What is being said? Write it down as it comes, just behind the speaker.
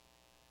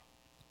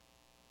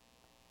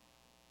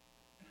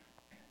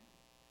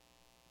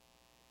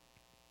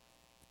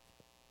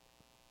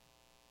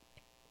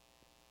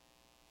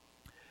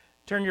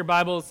Turn your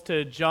Bibles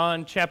to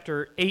John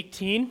chapter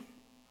 18. If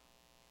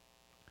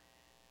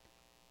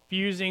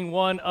you're using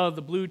one of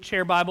the blue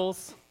chair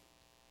Bibles,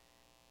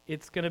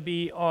 it's going to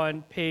be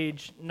on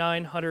page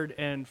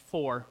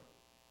 904.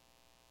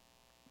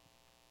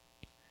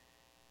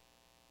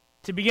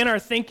 To begin our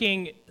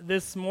thinking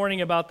this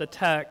morning about the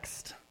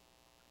text,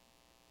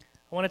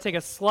 I want to take a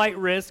slight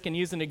risk and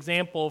use an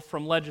example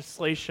from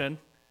legislation.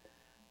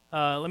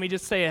 Let me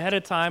just say ahead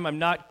of time, I'm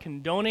not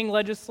condoning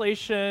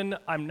legislation.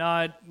 I'm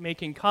not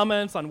making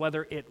comments on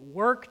whether it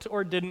worked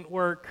or didn't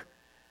work.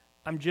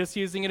 I'm just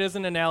using it as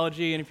an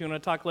analogy, and if you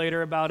want to talk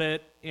later about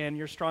it and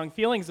your strong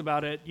feelings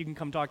about it, you can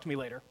come talk to me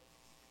later.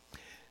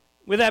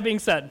 With that being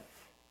said,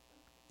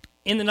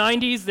 in the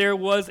 90s, there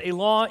was a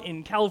law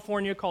in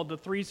California called the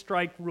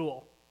three-strike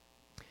rule.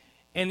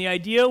 And the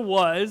idea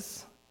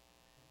was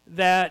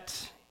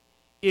that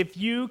if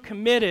you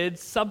committed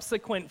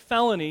subsequent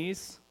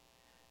felonies,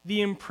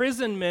 the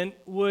imprisonment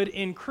would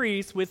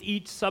increase with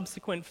each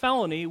subsequent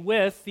felony,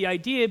 with the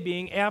idea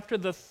being after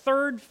the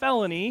third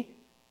felony,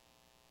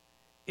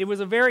 it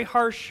was a very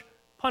harsh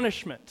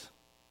punishment.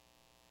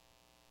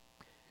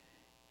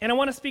 And I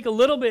want to speak a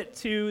little bit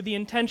to the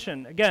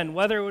intention. Again,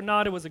 whether or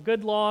not it was a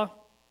good law,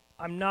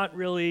 I'm not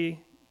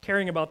really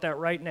caring about that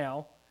right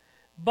now.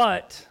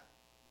 But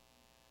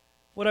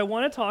what I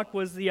want to talk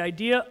was the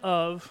idea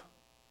of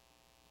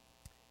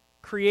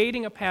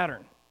creating a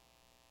pattern.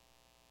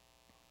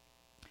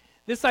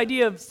 This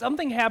idea of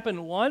something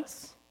happened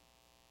once,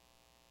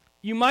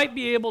 you might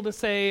be able to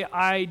say,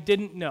 I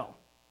didn't know,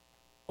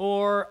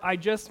 or I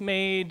just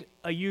made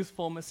a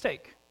youthful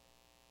mistake.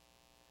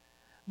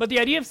 But the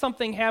idea of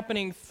something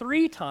happening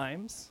 3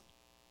 times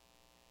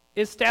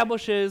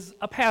establishes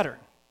a pattern,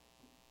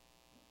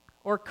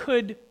 or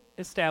could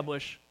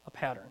establish a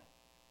pattern.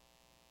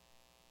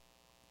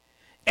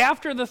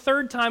 After the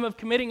 3rd time of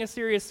committing a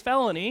serious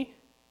felony,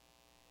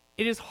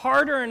 it is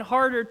harder and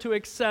harder to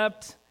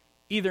accept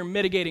either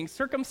mitigating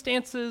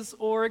circumstances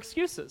or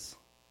excuses.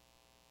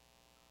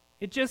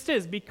 It just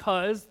is,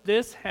 because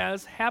this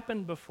has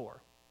happened before.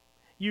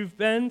 You've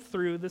been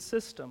through the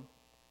system.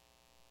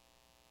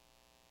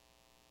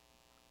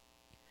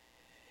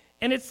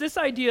 And it's this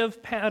idea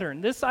of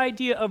pattern, this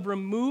idea of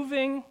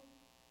removing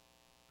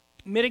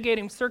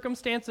mitigating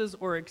circumstances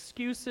or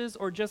excuses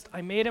or just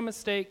I made a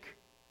mistake,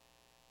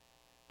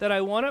 that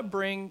I want to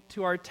bring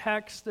to our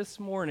text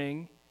this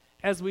morning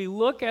as we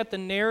look at the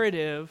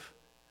narrative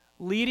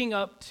leading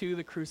up to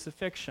the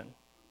crucifixion.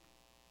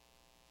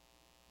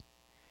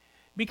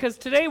 Because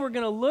today we're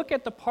going to look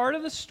at the part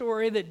of the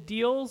story that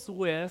deals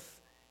with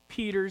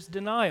Peter's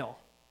denial.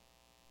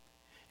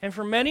 And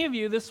for many of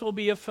you, this will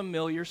be a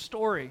familiar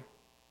story.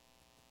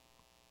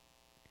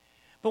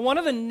 But one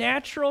of the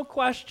natural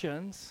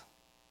questions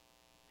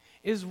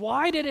is,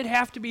 why did it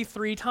have to be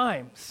 3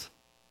 times?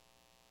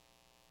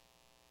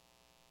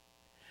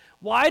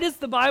 Why does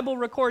the Bible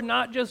record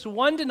not just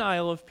one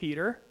denial of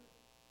Peter,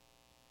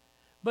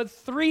 but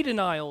 3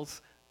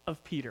 denials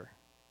of Peter?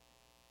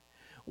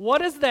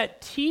 What does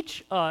that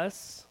teach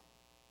us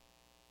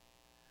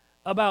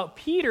about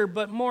Peter,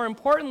 but more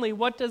importantly,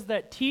 what does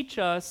that teach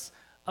us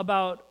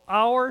about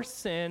our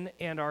sin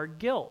and our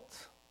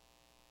guilt?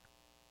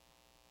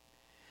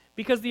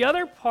 Because the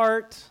other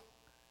part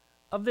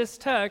of this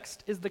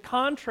text is the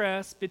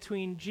contrast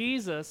between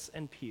Jesus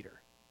and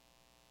Peter.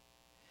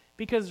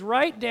 Because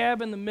right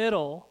dab in the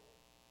middle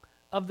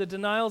of the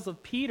denials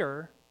of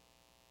Peter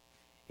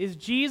is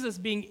Jesus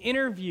being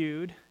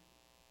interviewed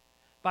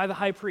by the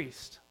high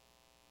priest.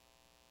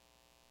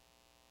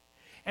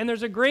 And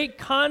there's a great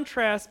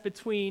contrast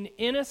between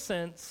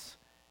innocence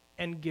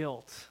and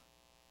guilt.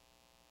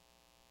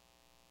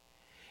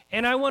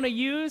 And I want to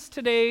use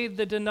today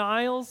the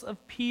denials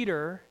of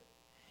Peter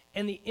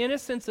and the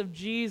innocence of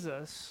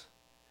Jesus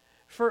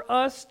for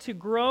us to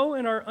grow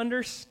in our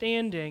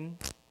understanding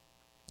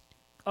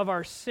of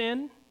our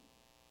sin,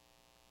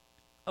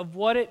 of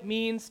what it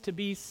means to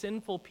be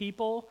sinful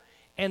people,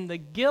 and the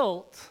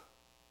guilt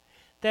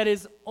that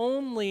is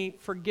only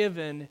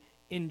forgiven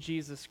in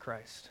Jesus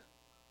Christ.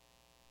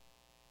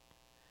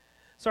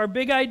 So our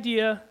big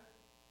idea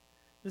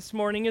this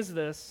morning is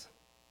this: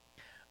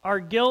 our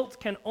guilt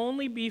can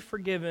only be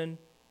forgiven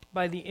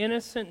by the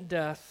innocent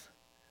death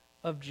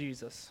of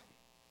Jesus.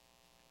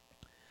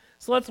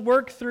 So let's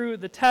work through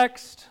the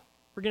text.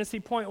 We're going to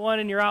see point 1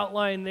 in your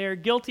outline there.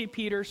 Guilty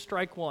Peter,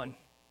 strike 1.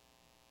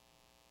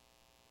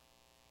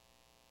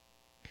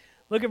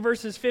 Look at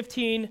verses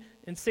 15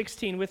 and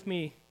 16 with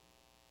me.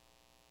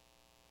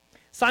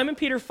 Simon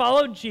Peter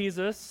followed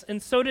Jesus,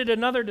 and so did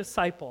another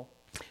disciple.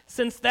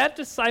 Since that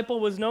disciple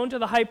was known to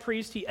the high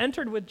priest, he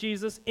entered with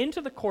Jesus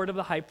into the court of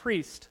the high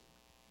priest.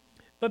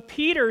 But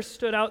Peter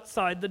stood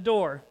outside the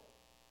door.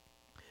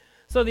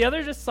 So the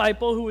other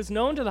disciple, who was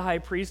known to the high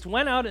priest,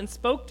 went out and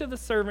spoke to the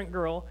servant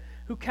girl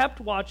who kept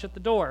watch at the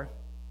door,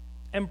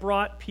 and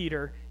brought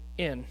Peter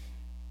in.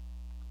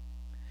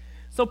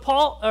 So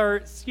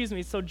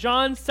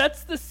John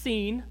sets the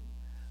scene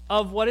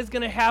of what is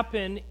going to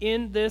happen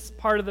in this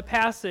part of the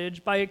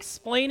passage by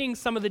explaining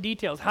some of the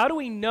details. How do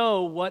we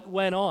know what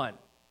went on?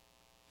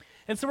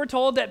 And so we're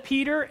told that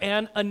Peter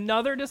and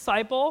another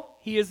disciple,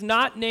 he is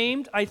not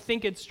named. I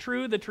think it's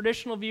true, the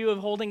traditional view of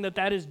holding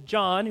that is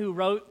John who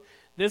wrote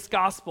this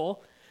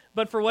gospel.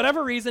 But for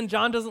whatever reason,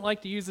 John doesn't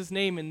like to use his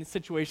name in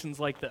situations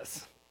like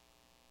this.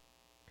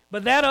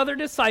 But that other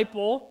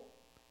disciple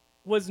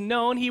was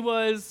known. He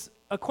was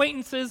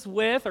acquaintances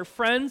with or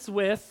friends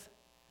with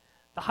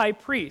the high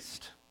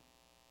priest.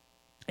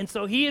 And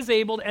so he is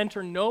able to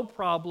enter no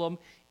problem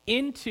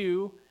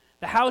into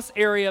the house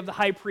area of the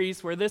high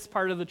priest where this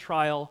part of the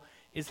trial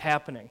is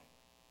happening.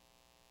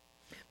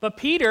 But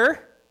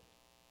Peter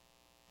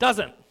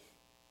doesn't.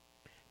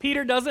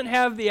 Peter doesn't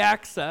have the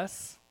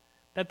access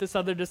that this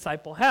other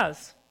disciple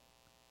has.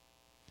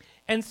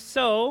 And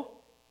so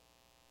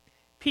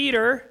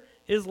Peter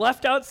is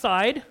left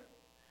outside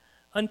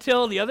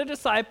until the other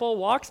disciple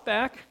walks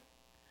back,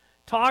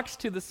 talks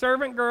to the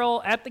servant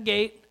girl at the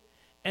gate,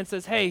 and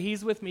says, "Hey,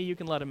 he's with me, you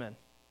can let him in."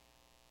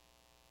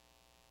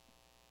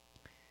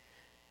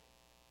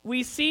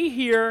 We see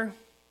here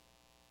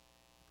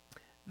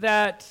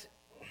that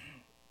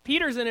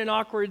Peter's in an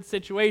awkward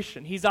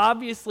situation. He's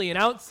obviously an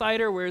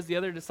outsider, whereas the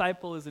other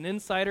disciple is an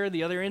insider.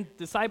 The other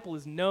disciple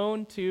is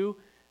known to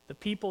the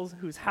people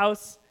whose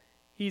house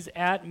he's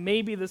at.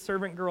 Maybe the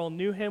servant girl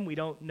knew him, we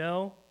don't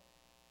know.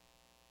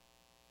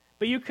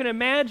 But you can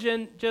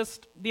imagine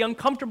just the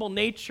uncomfortable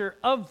nature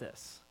of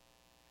this.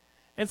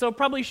 And so it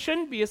probably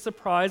shouldn't be a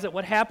surprise at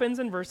what happens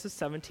in verses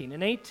 17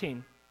 and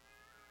 18.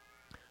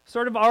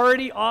 Sort of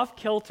already off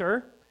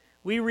kilter,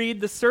 we read,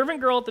 "The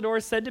servant girl at the door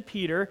said to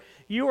Peter,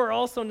 'You are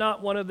also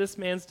not one of this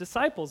man's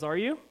disciples, are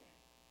you?'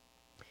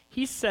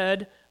 He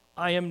said,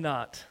 'I am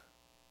not.'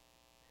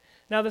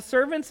 Now the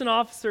servants and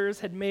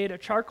officers had made a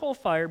charcoal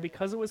fire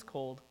because it was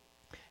cold,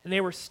 and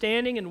they were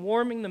standing and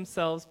warming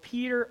themselves.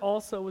 Peter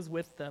also was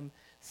with them,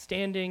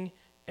 standing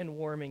and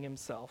warming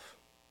himself."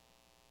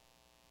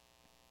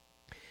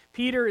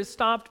 Peter is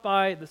stopped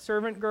by the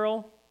servant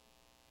girl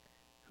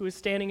who is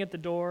standing at the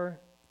door,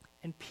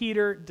 and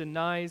Peter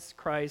denies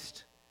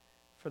Christ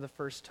for the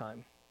first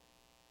time.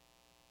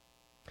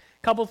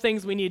 A couple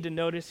things we need to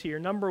notice here.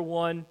 Number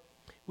one,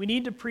 we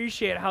need to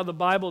appreciate how the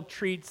Bible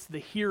treats the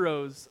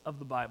heroes of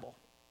the Bible.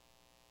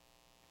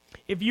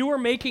 If you were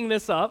making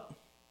this up,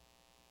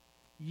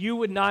 you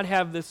would not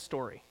have this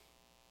story.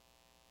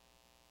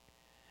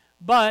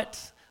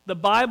 But the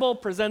Bible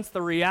presents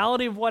the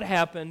reality of what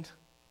happened,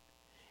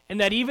 and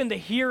that even the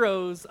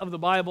heroes of the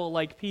Bible,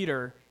 like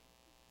Peter,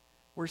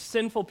 were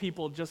sinful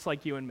people just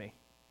like you and me.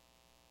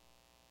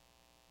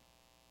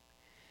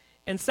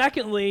 And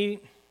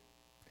secondly,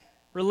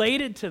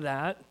 related to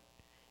that,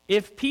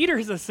 if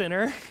Peter's a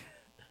sinner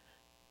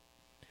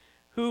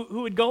who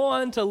would go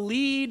on to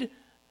lead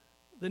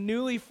the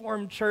newly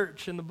formed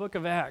church in the book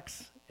of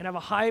Acts and have a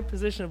high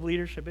position of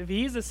leadership, if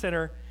he's a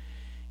sinner,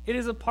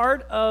 it's a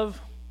part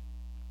of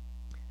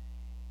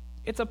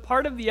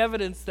the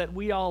evidence that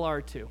we all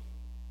are too.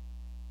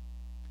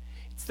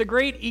 It's the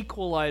great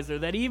equalizer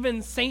that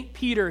even St.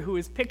 Peter, who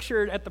is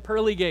pictured at the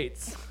pearly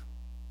gates,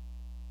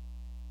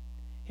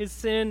 his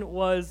sin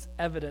was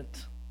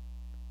evident.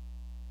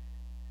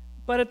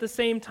 But at the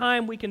same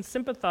time, we can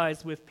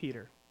sympathize with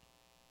Peter.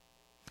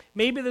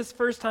 Maybe this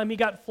first time he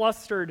got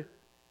flustered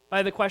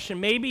by the question.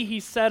 Maybe he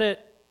said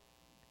it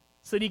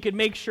so that he could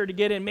make sure to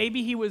get in.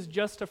 Maybe he was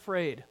just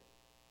afraid.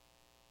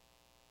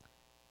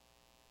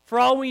 For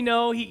all we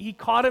know, he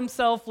caught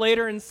himself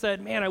later and said,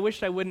 "Man, I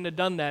wish I wouldn't have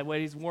done that," when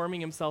he's warming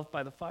himself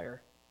by the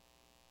fire.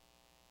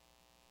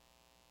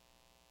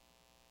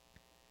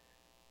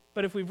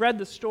 But if we've read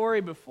the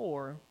story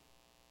before,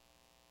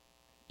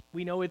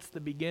 we know it's the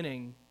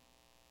beginning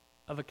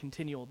of a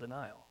continual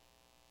denial.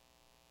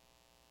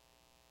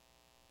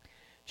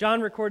 John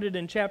recorded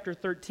in chapter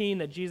 13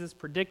 that Jesus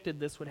predicted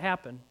this would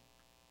happen.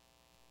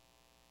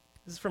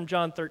 This is from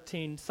John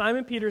 13.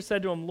 Simon Peter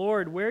said to him,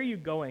 "Lord, where are you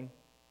going?"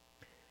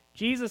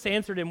 Jesus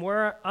answered him,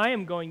 "Where I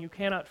am going, you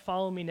cannot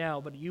follow me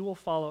now, but you will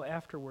follow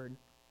afterward."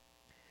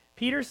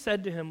 Peter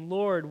said to him,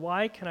 "Lord,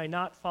 why can I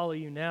not follow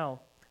you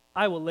now?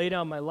 I will lay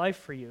down my life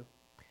for you."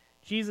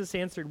 Jesus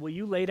answered, "Will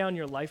you lay down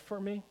your life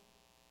for me?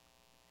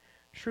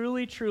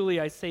 Truly, truly,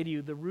 I say to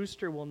you, the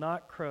rooster will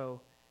not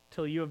crow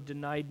till you have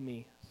denied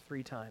me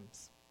 3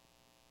 times.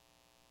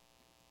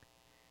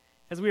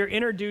 As we are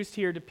introduced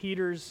here to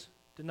Peter's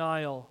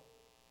denial,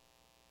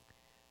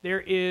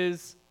 there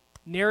is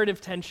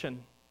narrative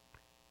tension.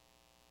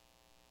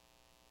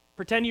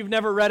 Pretend you've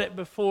never read it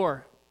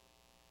before,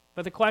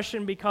 but the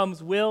question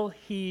becomes, will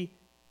he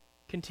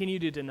continue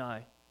to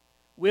deny?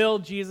 Will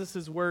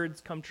Jesus'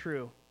 words come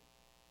true?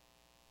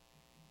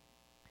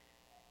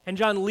 And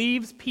John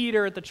leaves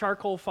Peter at the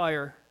charcoal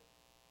fire,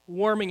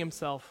 warming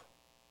himself,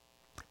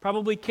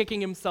 probably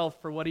kicking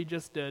himself for what he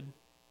just did.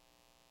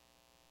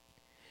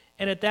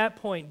 And at that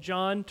point,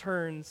 John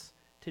turns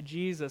to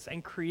Jesus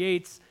and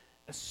creates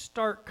a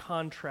stark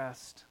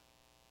contrast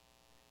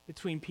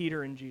between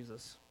Peter and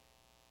Jesus.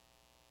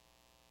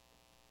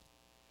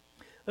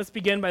 Let's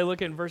begin by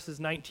looking at verses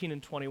 19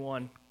 and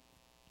 21.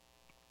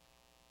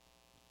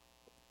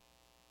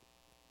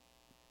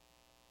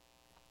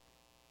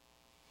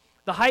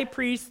 The high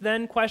priest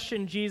then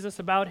questioned Jesus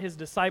about his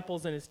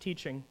disciples and his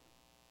teaching.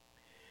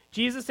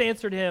 Jesus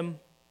answered him,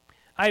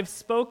 I have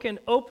spoken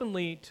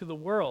openly to the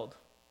world.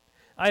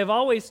 I have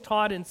always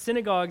taught in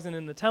synagogues and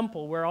in the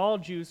temple where all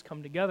Jews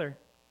come together.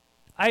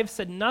 I have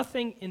said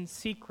nothing in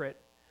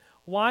secret.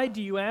 Why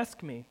do you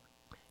ask me?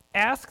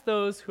 Ask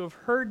those who have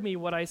heard me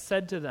what I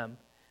said to them.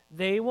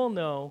 They will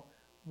know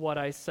what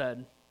I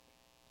said.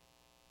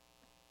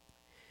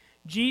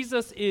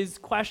 Jesus is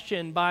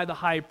questioned by the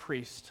high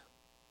priest.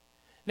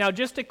 Now,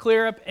 just to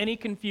clear up any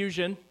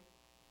confusion,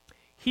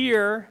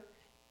 here,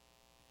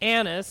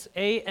 Annas,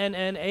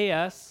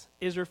 A-N-N-A-S,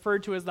 is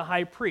referred to as the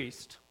high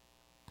priest.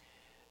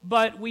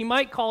 But we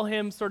might call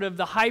him sort of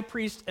the high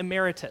priest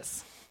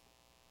emeritus.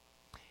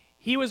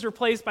 He was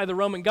replaced by the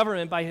Roman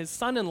government by his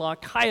son-in-law,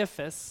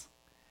 Caiaphas,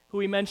 who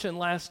we mentioned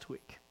last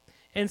week.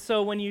 And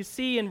so when you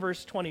see in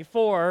verse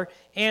 24,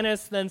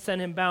 Annas then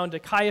sent him bound to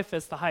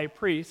Caiaphas, the high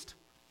priest,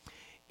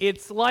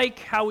 it's like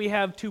how we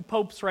have two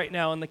popes right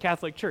now in the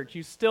Catholic Church.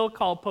 You still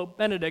call Pope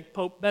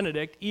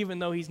Benedict, even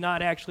though he's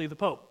not actually the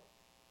pope.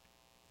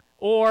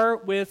 Or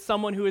with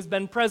someone who has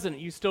been president,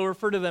 you still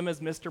refer to them as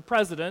Mr.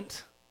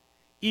 President,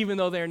 even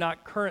though they're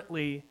not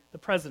currently the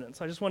president.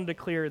 So I just wanted to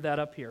clear that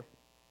up here.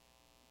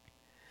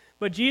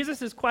 But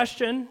Jesus is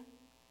questioned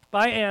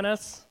by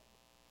Annas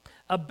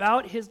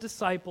about his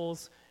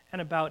disciples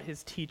and about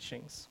his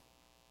teachings.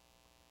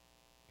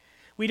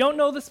 We don't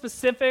know the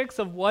specifics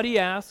of what he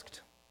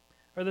asked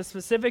or the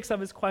specifics of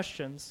his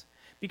questions,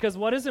 because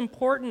what is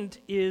important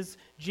is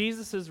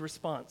Jesus'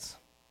 response.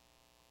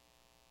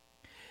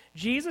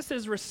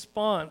 Jesus'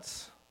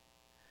 response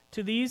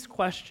to these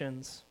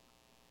questions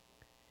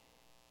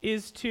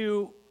is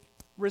to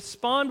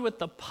respond with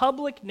the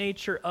public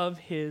nature of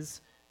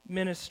his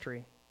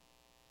ministry.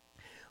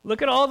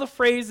 Look at all the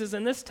phrases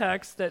in this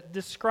text that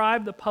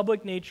describe the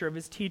public nature of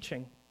his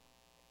teaching.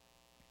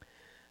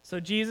 So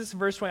Jesus,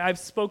 verse 20, I've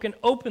spoken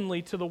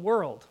openly to the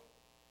world.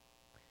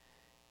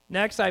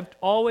 Next, I've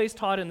always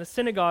taught in the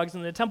synagogues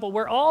and the temple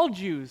where all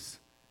Jews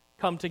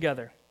come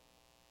together.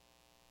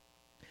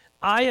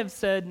 I have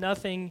said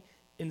nothing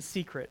in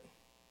secret.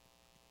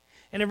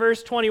 And in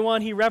verse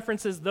 21, he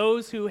references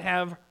those who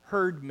have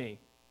heard me.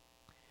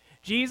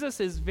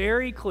 Jesus is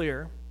very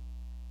clear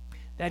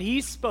that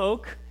he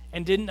spoke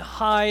and didn't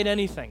hide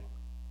anything.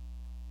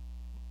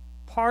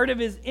 Part of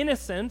his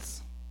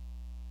innocence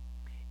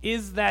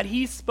is that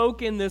he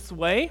spoke in this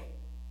way.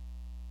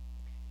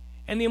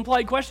 And the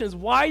implied question is,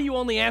 why are you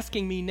only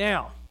asking me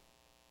now?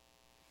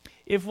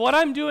 If what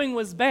I'm doing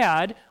was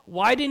bad,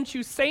 why didn't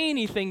you say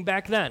anything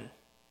back then?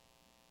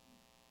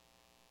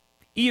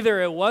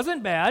 Either it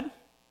wasn't bad,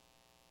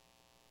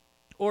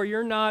 or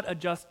you're not a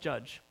just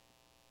judge.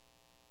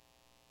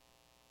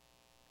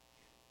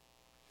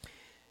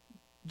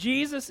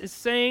 Jesus is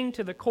saying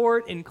to the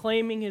court in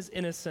claiming his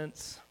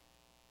innocence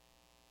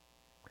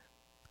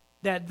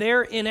that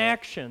their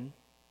inaction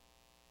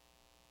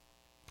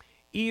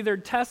either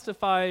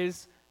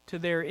testifies to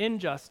their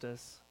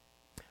injustice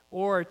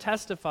or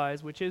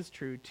testifies, which is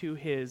true, to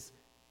his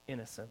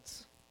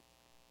innocence.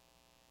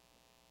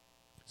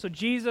 So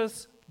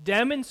Jesus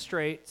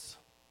demonstrates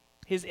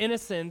his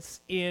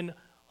innocence in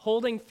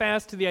holding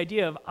fast to the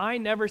idea of, I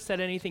never said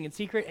anything in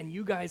secret and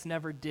you guys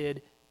never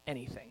did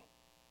anything.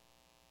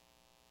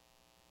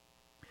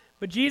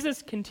 But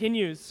Jesus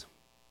continues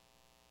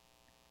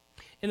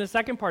in the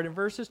second part, in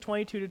verses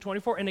 22 to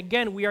 24. And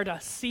again, we are to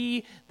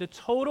see the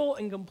total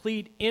and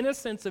complete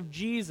innocence of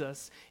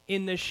Jesus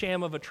in this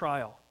sham of a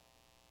trial.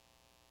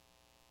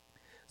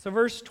 So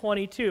verse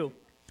 22.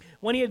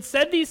 When he had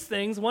said these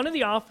things, one of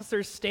the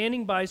officers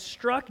standing by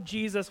struck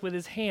Jesus with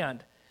his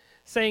hand,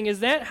 saying, Is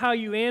that how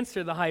you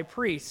answer the high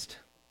priest?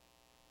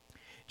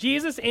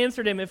 Jesus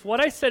answered him, If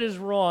what I said is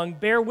wrong,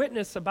 bear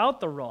witness about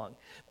the wrong.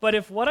 But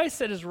if what I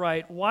said is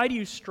right, why do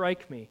you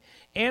strike me?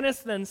 Annas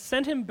then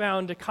sent him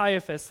bound to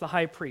Caiaphas, the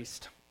high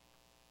priest.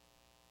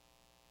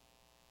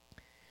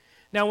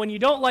 Now, when you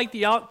don't like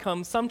the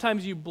outcome,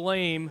 sometimes you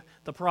blame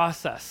the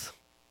process.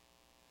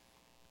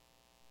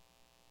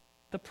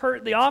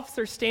 The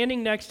officer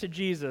standing next to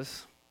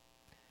Jesus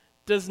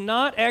does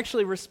not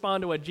actually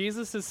respond to what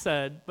Jesus has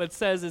said, but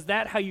says, Is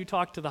that how you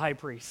talk to the high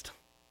priest?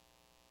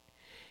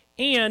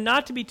 And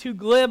not to be too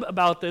glib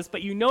about this,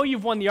 but you know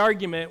you've won the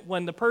argument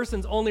when the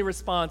person's only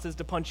response is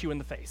to punch you in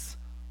the face.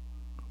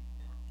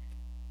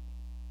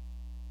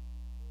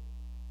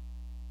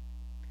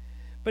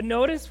 But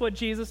notice what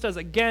Jesus does,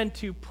 again,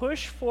 to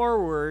push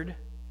forward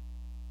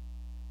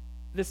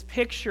this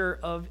picture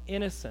of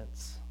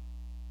innocence.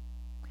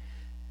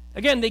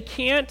 Again, they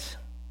can't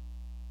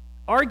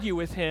argue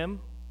with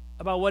him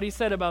about what he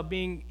said about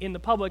being in the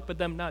public, but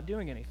them not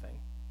doing anything.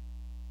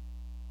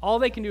 All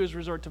they can do is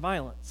resort to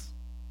violence.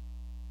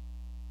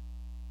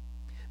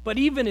 But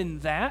even in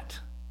that,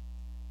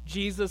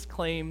 Jesus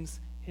claims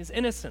his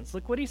innocence.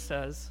 Look what he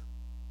says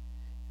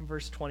in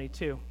verse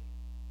 23.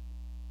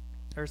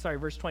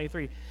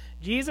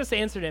 Jesus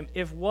answered him,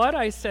 If what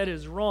I said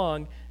is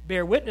wrong,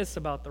 bear witness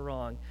about the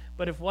wrong.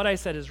 But if what I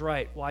said is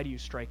right, why do you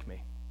strike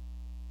me?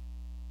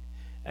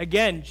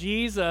 Again,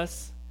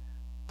 Jesus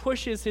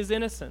pushes his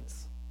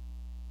innocence.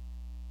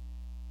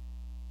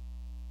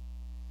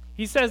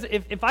 He says,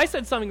 if I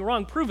said something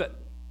wrong, prove it.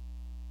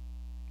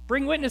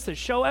 Bring witnesses,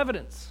 show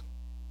evidence.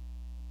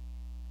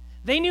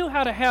 They knew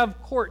how to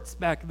have courts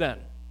back then.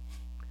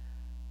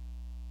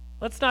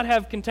 Let's not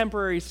have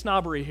contemporary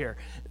snobbery here.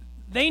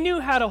 They knew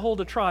how to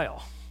hold a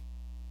trial.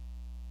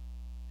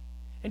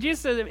 And Jesus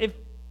said,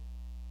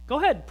 go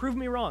ahead, prove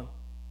me wrong.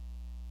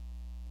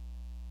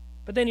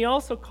 But then he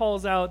also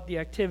calls out the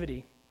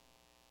activity.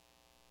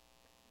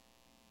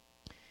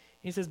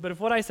 He says, but if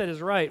what I said is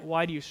right,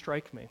 why do you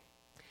strike me?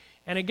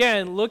 And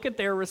again, look at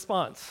their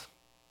response.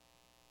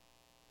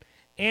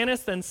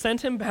 Annas then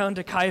sent him bound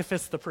to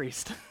Caiaphas the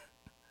priest.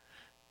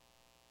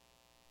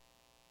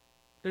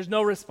 There's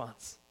no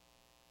response.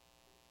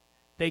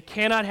 They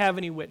cannot have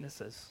any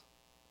witnesses.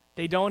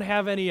 They don't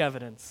have any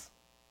evidence.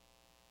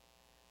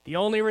 The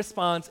only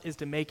response is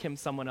to make him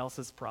someone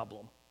else's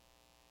problem.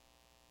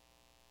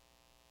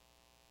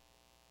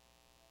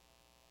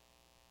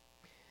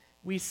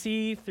 We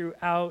see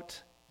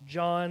throughout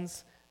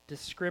John's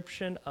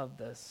description of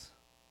this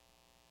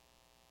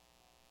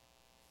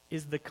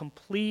is the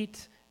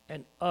complete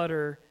and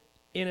utter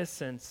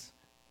innocence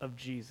of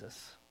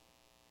Jesus.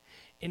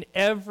 In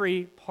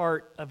every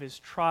part of his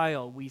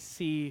trial, we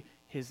see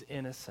his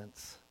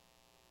innocence.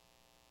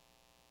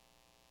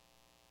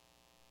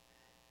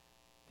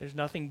 There's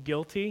nothing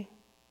guilty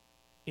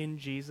in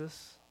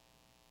Jesus.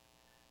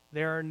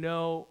 There are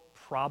no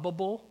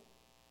probable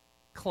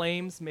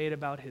claims made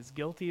about his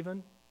guilt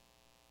even.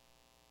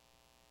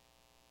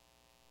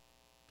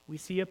 We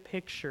see a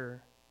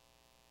picture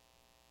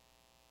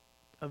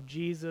of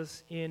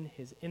Jesus in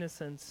his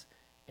innocence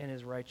and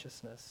his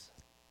righteousness.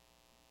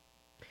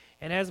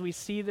 And as we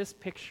see this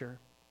picture,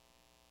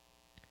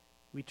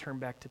 we turn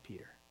back to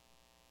Peter.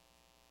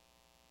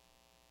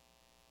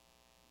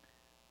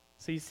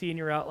 So you see in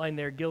your outline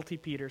there, guilty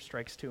Peter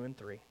strikes 2 and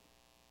 3.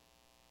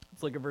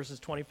 Let's look at verses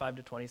 25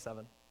 to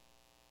 27.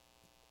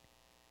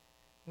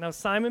 Now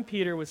Simon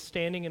Peter was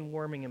standing and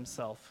warming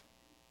himself.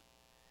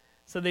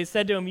 So they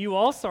said to him, you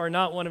also are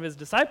not one of his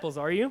disciples,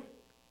 are you?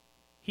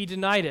 He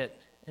denied it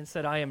and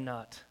said, I am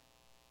not.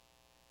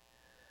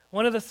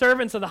 One of the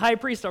servants of the high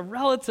priest, a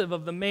relative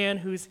of the man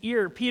whose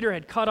ear Peter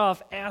had cut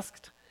off,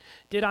 asked,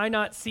 did I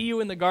not see you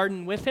in the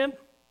garden with him?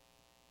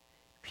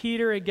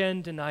 Peter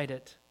again denied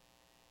it,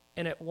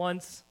 and at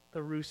once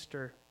the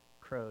rooster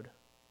crowed.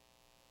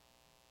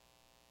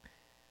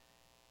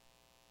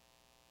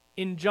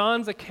 In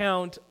John's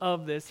account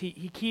of this,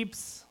 he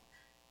keeps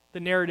the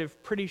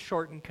narrative pretty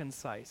short and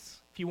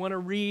concise. If you want to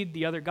read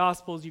the other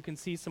Gospels, you can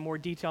see some more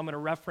detail. I'm going to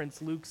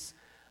reference Luke's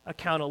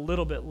account a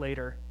little bit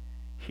later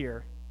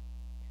here.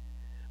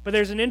 But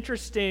there's an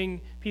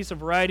interesting piece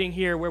of writing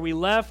here where we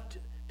left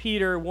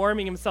Peter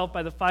warming himself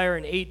by the fire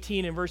in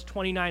 18. In verse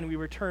 29, we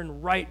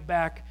return right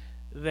back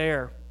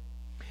there.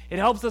 It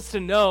helps us to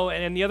know,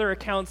 and the other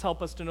accounts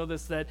help us to know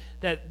this, that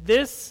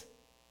this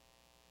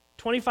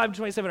 25 to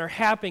 27 are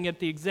happening at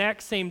the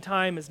exact same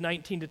time as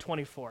 19 to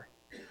 24.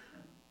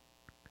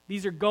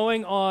 These are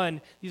going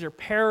on. These are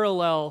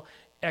parallel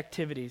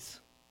activities.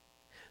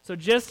 So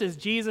just as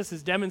Jesus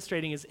is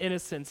demonstrating his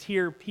innocence,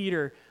 here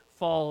Peter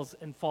falls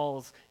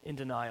in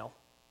denial.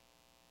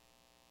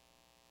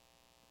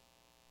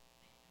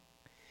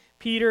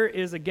 Peter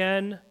is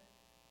again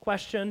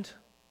questioned.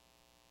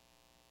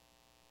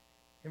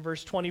 In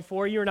verse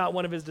 24, you're not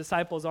one of his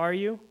disciples, are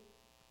you?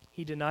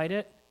 He denied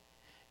it.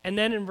 And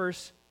then in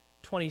verse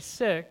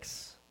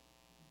 26,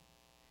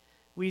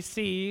 we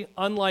see,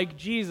 unlike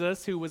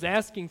Jesus, who was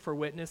asking for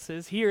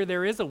witnesses, here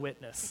there is a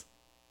witness.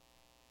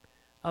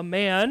 A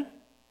man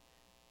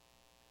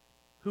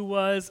who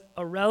was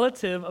a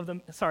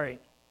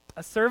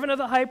servant of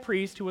the high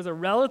priest who was a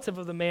relative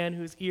of the man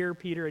whose ear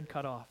Peter had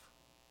cut off.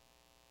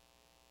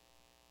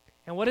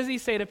 And what does he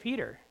say to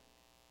Peter?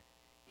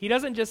 He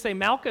doesn't just say,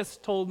 Malchus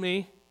told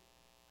me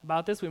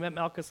about this. We met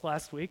Malchus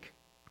last week,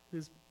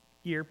 whose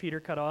ear Peter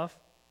cut off.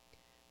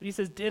 But he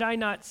says, did I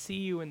not see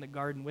you in the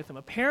garden with him?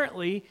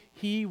 Apparently,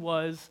 he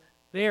was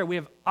there. We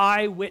have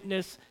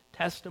eyewitness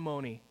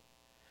testimony.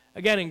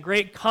 Again, in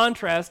great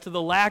contrast to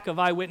the lack of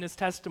eyewitness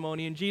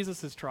testimony in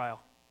Jesus' trial.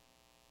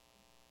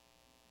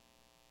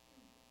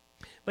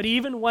 But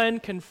even when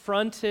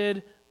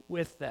confronted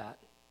with that,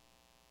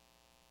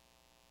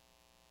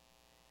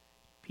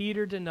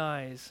 Peter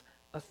denies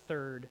a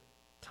third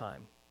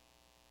time.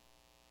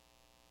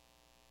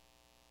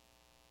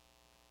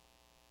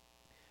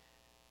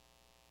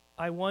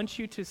 I want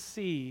you to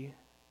see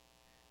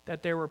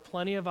that there were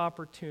plenty of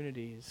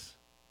opportunities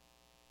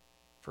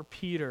for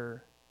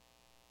Peter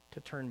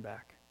to turn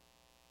back.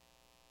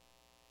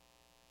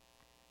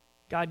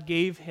 God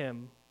gave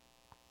him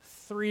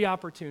 3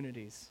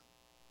 opportunities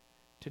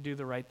to do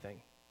the right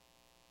thing,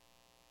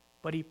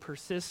 but he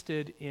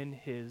persisted in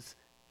his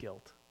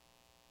guilt.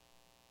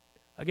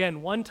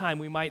 Again, one time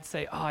we might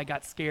say, oh, I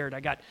got scared, I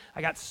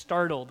got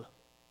startled.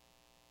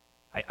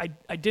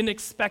 I didn't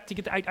expect to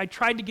get that. I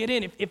tried to get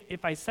in.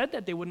 If I said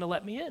that, they wouldn't have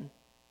let me in.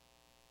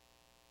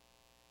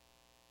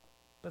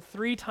 But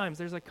 3 times,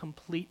 there's a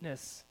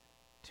completeness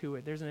to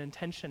it. There's an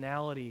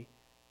intentionality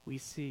we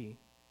see.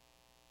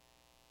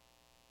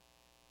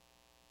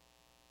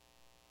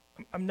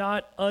 I'm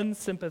not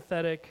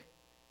unsympathetic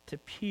to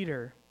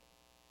Peter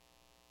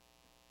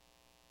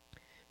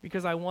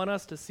because I want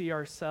us to see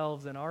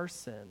ourselves and our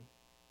sin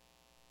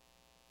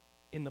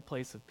in the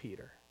place of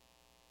Peter.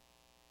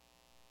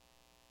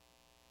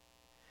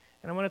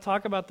 And I want to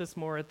talk about this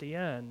more at the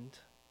end.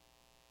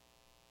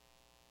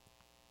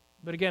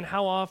 But again,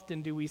 how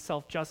often do we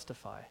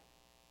self-justify?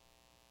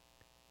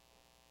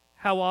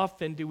 How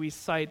often do we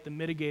cite the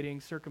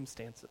mitigating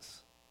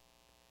circumstances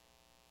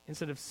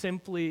instead of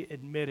simply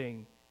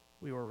admitting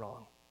we were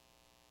wrong?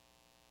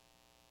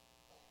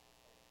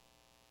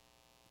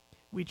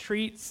 We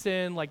treat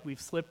sin like we've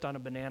slipped on a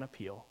banana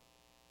peel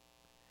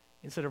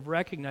instead of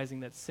recognizing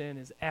that sin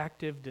is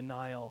active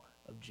denial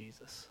of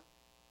Jesus.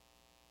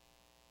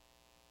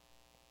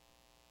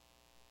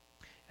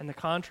 And the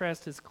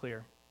contrast is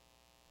clear.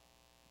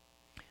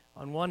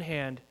 On one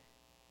hand,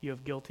 you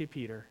have guilty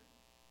Peter.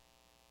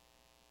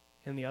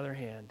 On the other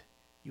hand,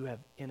 you have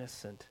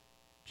innocent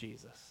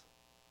Jesus.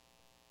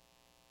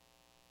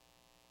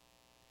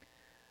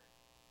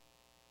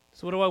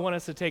 So what do I want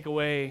us to take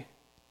away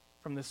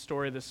from this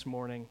story this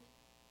morning?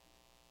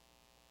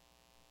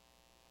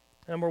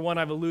 Number one,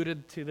 I've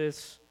alluded to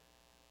this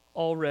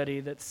already,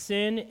 that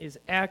sin is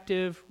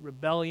active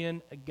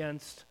rebellion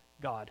against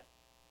God.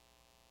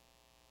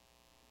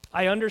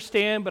 I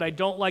understand, but I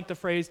don't like the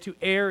phrase, to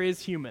err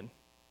is human.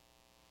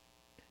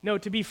 No,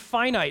 to be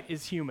finite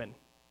is human.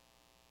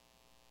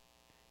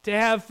 To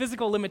have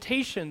physical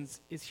limitations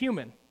is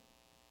human.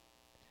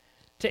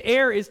 To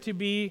err is to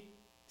be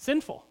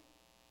sinful.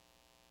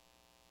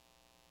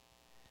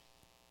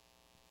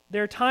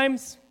 There are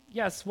times,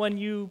 yes, when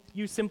you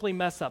simply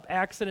mess up.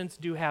 Accidents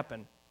do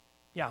happen.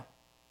 Yeah.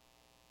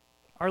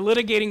 Our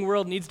litigating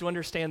world needs to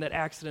understand that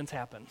accidents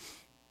happen.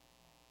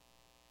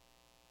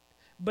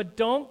 But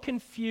don't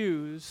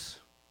confuse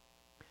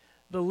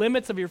the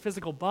limits of your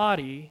physical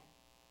body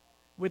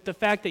with the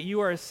fact that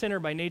you are a sinner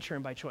by nature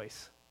and by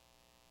choice.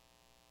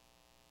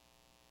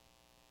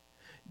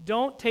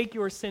 Don't take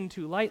your sin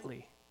too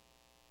lightly.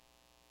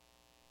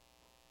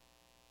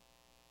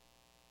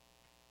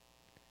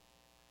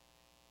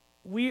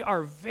 We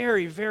are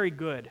very, very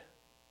good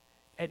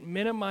at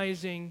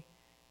minimizing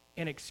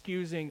and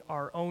excusing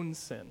our own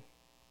sin.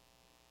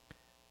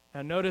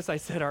 Now notice I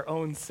said our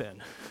own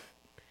sin.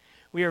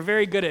 We are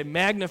very good at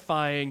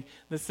magnifying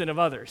the sin of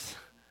others.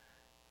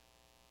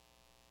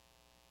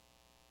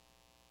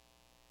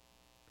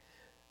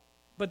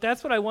 But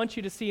that's what I want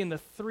you to see in the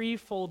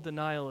threefold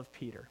denial of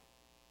Peter.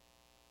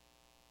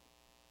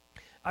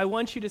 I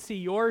want you to see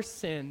your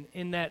sin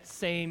in that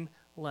same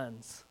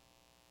lens.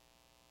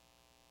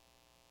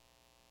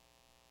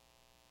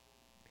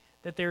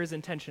 That there is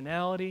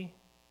intentionality,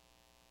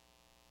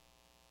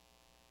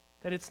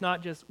 that it's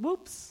not just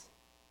whoops,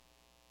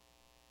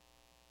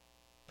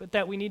 but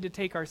that we need to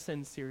take our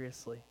sin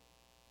seriously.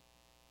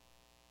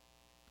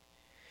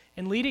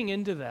 And leading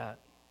into that,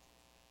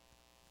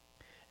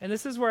 and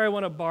this is where I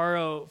want to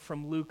borrow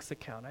from Luke's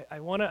account.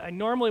 I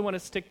normally want to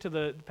stick to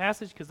the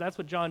passage because that's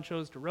what John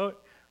chose to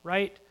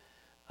write,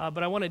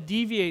 but I want to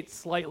deviate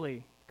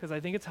slightly because I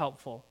think it's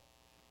helpful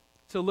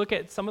to look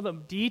at some of the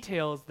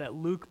details that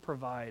Luke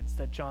provides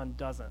that John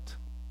doesn't.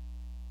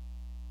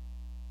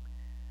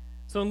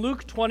 So in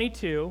Luke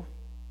 22,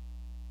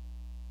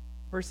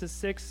 verses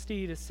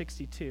 60 to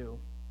 62,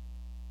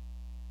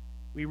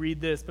 we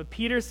read this, "But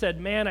Peter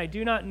said, 'Man, I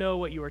do not know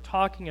what you are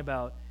talking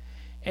about.'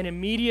 And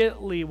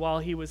immediately while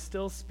he was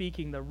still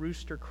speaking, the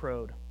rooster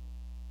crowed.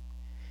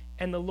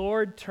 And the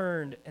Lord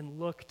turned and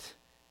looked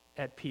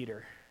at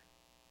Peter.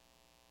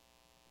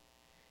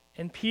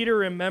 And Peter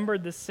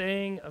remembered the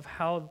saying of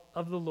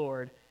the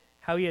Lord,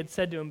 how he had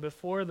said to him,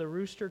 'Before the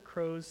rooster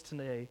crows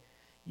today,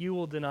 you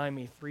will deny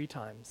me 3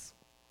 times.'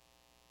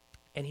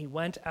 And he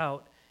went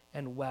out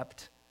and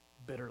wept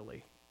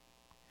bitterly."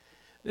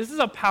 This is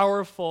a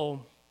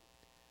powerful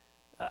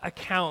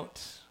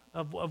account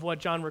of what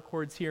John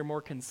records here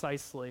more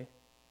concisely.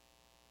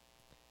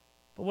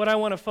 But what I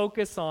want to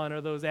focus on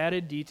are those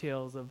added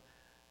details of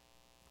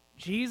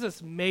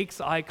Jesus makes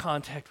eye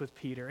contact with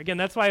Peter. Again,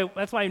 that's why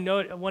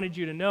I wanted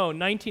you to know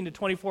 19 to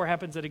 24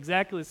 happens at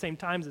exactly the same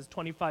times as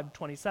 25 to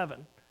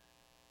 27.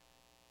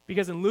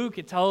 Because in Luke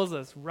it tells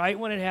us right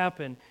when it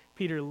happened,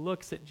 Peter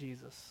looks at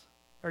Jesus.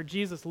 Or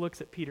Jesus looks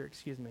at Peter,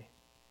 excuse me.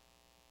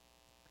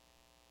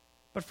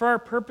 But for our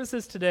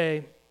purposes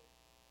today,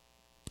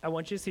 I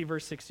want you to see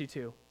verse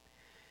 62.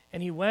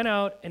 "And he went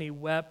out and he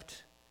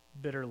wept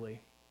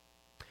bitterly."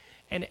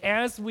 And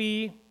as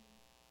we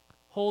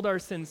hold our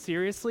sin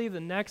seriously, the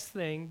next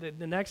thing,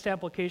 the next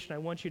application I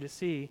want you to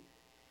see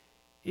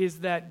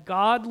is that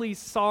godly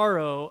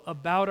sorrow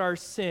about our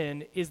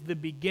sin is the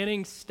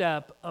beginning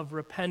step of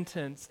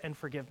repentance and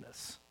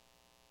forgiveness.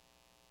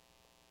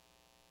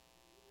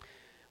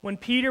 When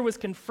Peter was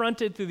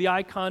confronted through the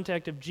eye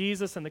contact of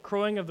Jesus and the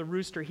crowing of the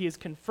rooster, he is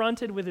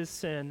confronted with his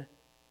sin.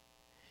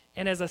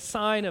 And as a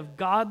sign of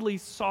godly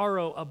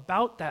sorrow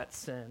about that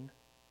sin,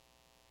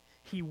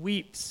 he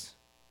weeps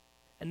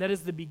And that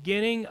is the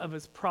beginning of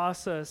his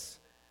process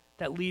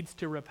that leads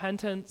to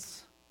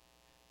repentance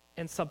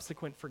and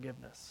subsequent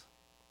forgiveness.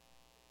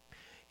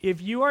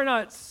 If you are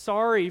not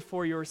sorry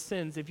for your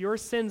sins, if your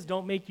sins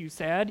don't make you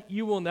sad,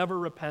 you will never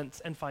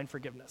repent and find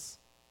forgiveness.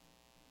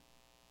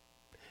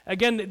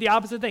 Again, the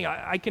opposite thing.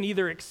 I can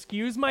either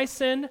excuse my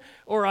sin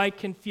or I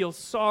can feel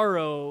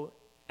sorrow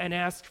and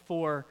ask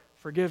for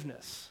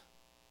forgiveness.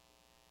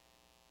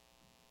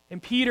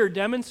 And Peter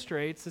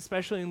demonstrates,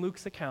 especially in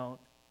Luke's account,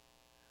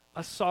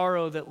 a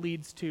sorrow that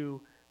leads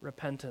to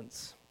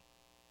repentance.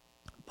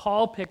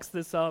 Paul picks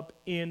this up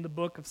in the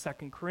book of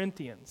 2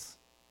 Corinthians.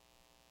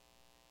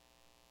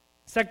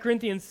 2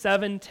 Corinthians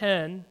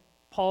 7:10,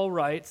 Paul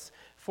writes,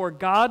 "For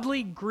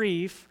godly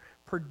grief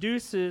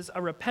produces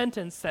a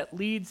repentance that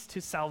leads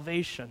to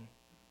salvation."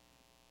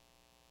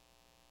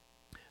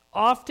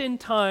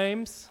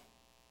 Oftentimes,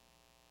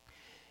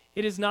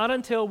 it is not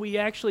until we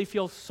actually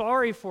feel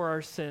sorry for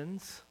our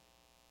sins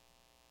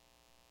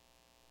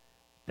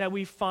that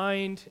we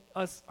find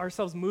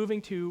ourselves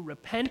moving to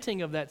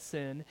repenting of that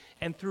sin,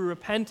 and through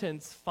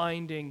repentance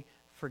finding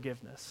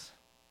forgiveness.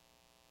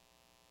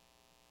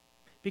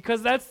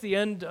 Because that's the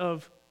end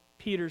of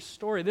Peter's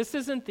story. This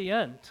isn't the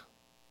end.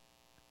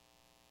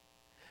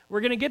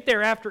 We're going to get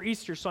there after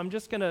Easter, so I'm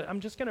just going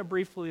to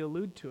briefly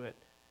allude to it.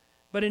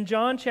 But in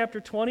John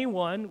chapter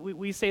 21,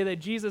 we say that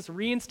Jesus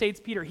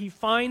reinstates Peter. He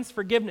finds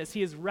forgiveness.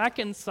 He is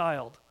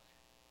reconciled.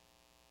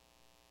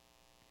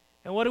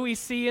 And what do we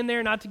see in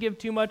there? Not to give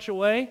too much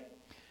away,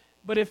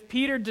 but if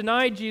Peter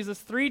denied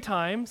Jesus 3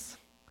 times,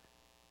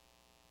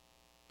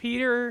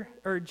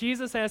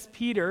 Jesus asked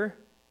Peter,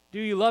 "Do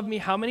you love me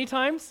how many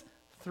times?"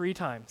 3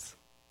 times.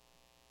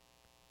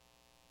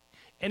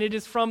 And it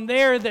is from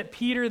there that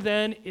Peter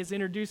then is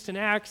introduced in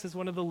Acts as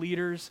one of the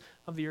leaders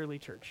of the early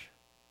church.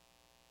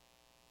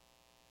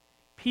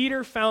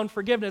 Peter found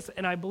forgiveness,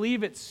 and I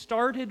believe it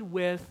started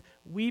with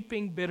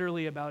weeping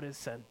bitterly about his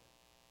sin.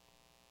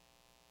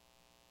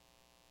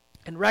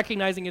 And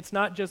recognizing it's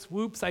not just,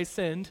 whoops, I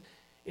sinned.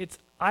 It's,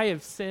 I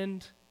have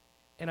sinned,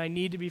 and I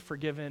need to be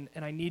forgiven,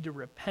 and I need to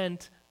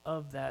repent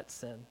of that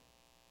sin.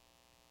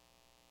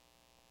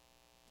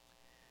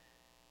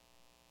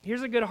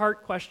 Here's a good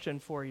heart question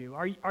for you.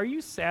 Are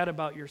you sad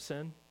about your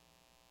sin?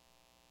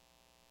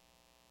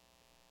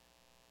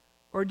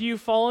 Or do you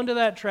fall into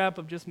that trap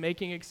of just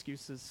making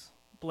excuses,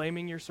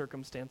 blaming your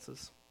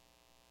circumstances?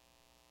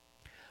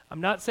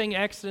 I'm not saying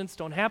accidents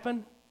don't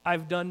happen.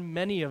 I've done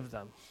many of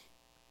them.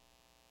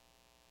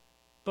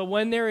 But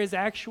when there is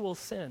actual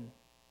sin,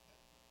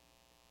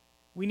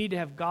 we need to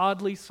have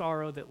godly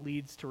sorrow that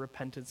leads to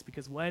repentance,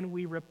 because when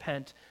we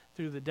repent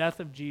through the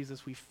death of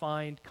Jesus, we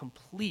find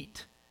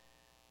complete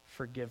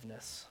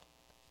forgiveness.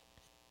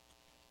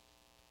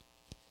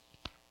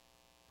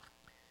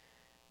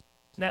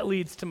 And that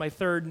leads to my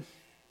third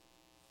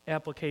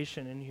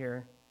application in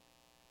here.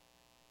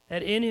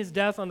 That in his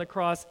death on the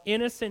cross,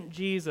 innocent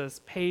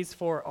Jesus pays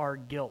for our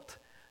guilt,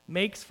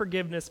 makes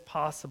forgiveness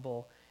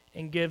possible,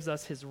 and gives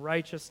us his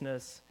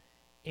righteousness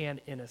and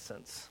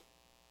innocence.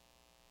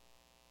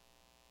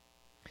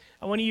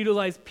 I want to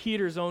utilize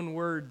Peter's own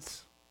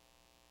words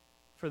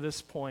for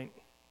this point.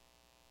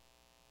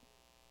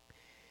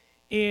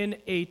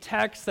 In a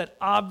text that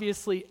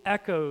obviously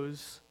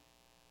echoes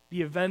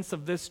the events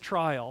of this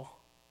trial,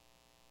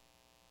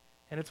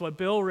 and it's what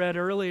Bill read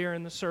earlier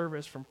in the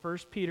service from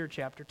 1 Peter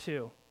chapter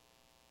 2.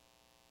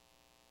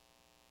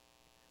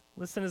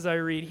 Listen as I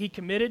read. "He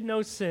committed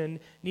no sin,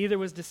 neither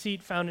was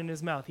deceit found in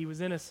his mouth." He was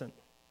innocent.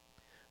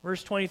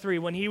 Verse 23,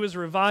 "When he was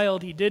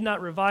reviled, he did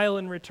not revile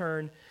in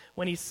return.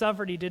 When he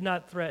suffered, he did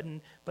not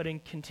threaten, but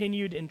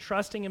continued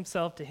entrusting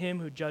himself to him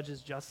who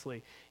judges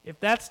justly." If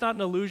that's not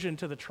an allusion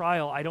to the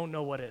trial, I don't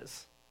know what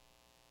is.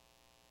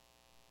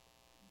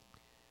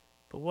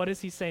 But what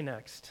does he say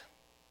next?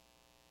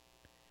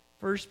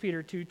 1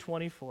 Peter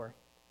 2:24.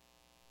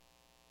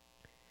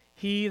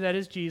 "He," that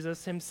is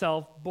Jesus,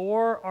 "himself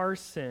bore our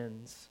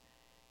sins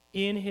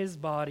in his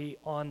body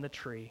on the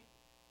tree,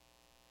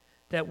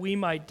 that we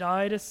might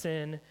die to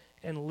sin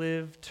and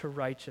live to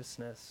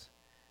righteousness.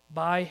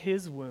 By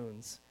his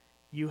wounds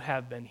you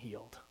have been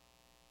healed."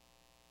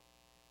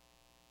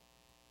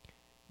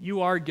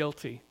 You are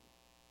guilty.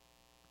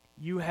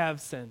 You have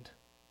sinned.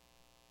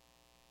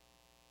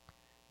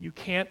 You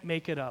can't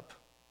make it up.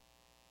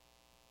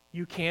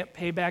 You can't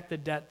pay back the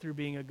debt through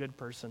being a good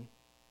person.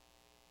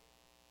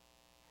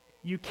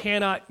 You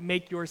cannot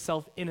make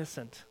yourself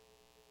innocent.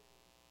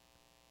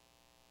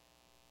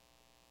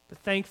 But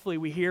thankfully,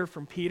 we hear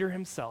from Peter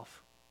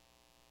himself.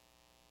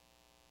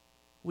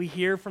 We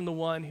hear from the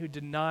one who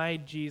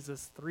denied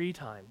Jesus 3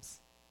 times,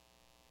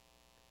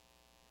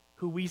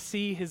 who we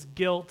see his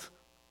guilt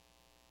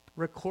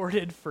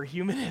recorded for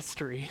human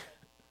history.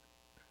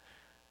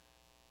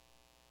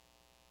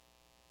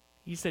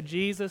 He said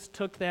Jesus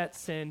took that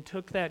sin,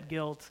 took that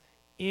guilt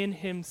in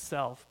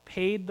himself,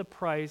 paid the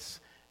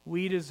price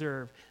we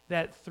deserve,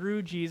 that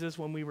through Jesus,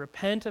 when we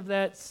repent of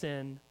that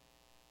sin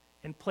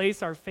and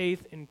place our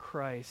faith in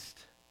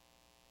Christ,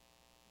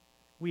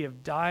 we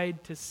have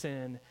died to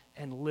sin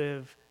and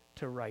live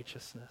to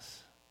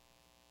righteousness.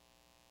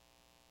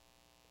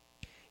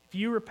 If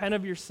you repent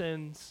of your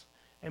sins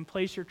and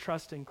place your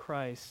trust in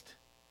Christ,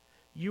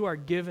 you are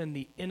given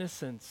the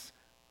innocence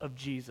of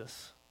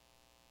Jesus.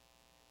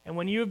 And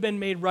when you have been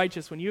made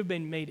righteous, when you have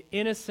been made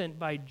innocent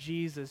by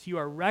Jesus, you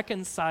are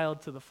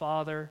reconciled to the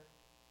Father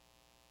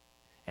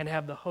and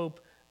have the hope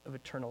of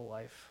eternal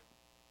life.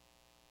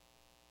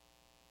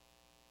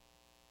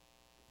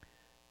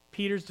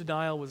 Peter's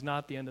denial was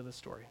not the end of the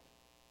story.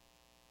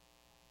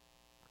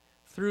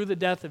 Through the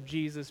death of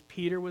Jesus,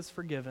 Peter was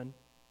forgiven,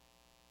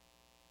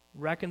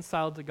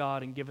 reconciled to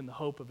God, and given the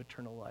hope of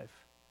eternal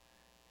life.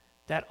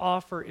 That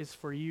offer is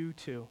for you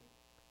too,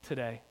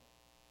 today.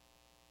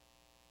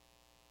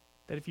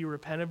 That if you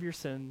repent of your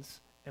sins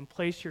and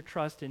place your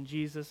trust in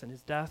Jesus and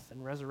his death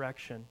and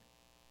resurrection,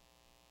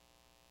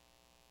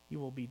 you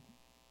will be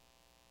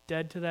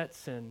dead to that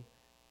sin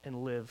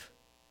and live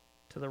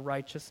to the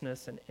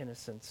righteousness and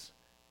innocence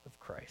of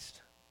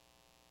Christ.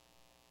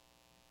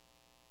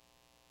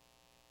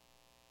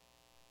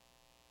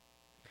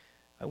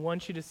 I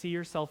want you to see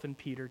yourself in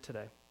Peter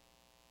today.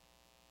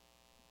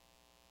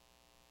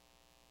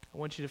 I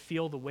want you to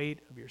feel the weight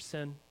of your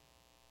sin,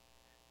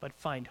 but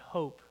find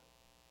hope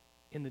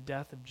in the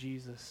death of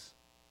Jesus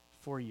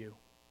for you.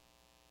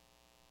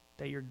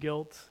 That your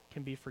guilt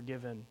can be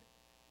forgiven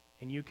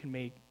and you can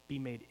be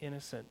made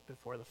innocent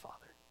before the Father.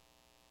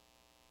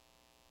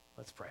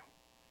 Let's pray.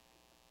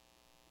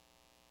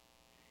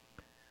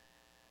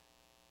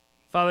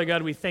 Father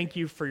God, we thank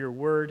you for your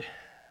word.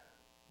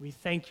 We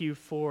thank you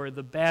for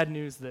the bad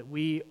news that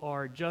we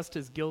are just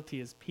as guilty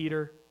as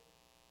Peter.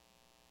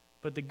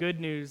 But the good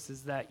news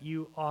is that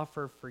you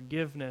offer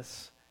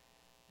forgiveness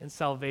and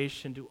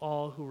salvation to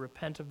all who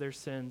repent of their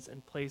sins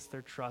and place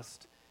their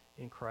trust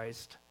in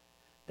Christ.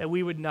 That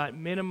we would not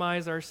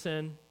minimize our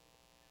sin,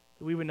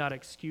 that we would not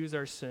excuse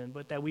our sin,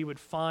 but that we would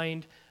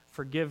find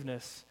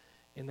forgiveness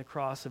in the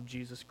cross of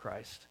Jesus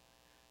Christ.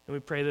 And we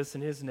pray this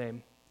in his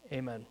name.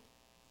 Amen.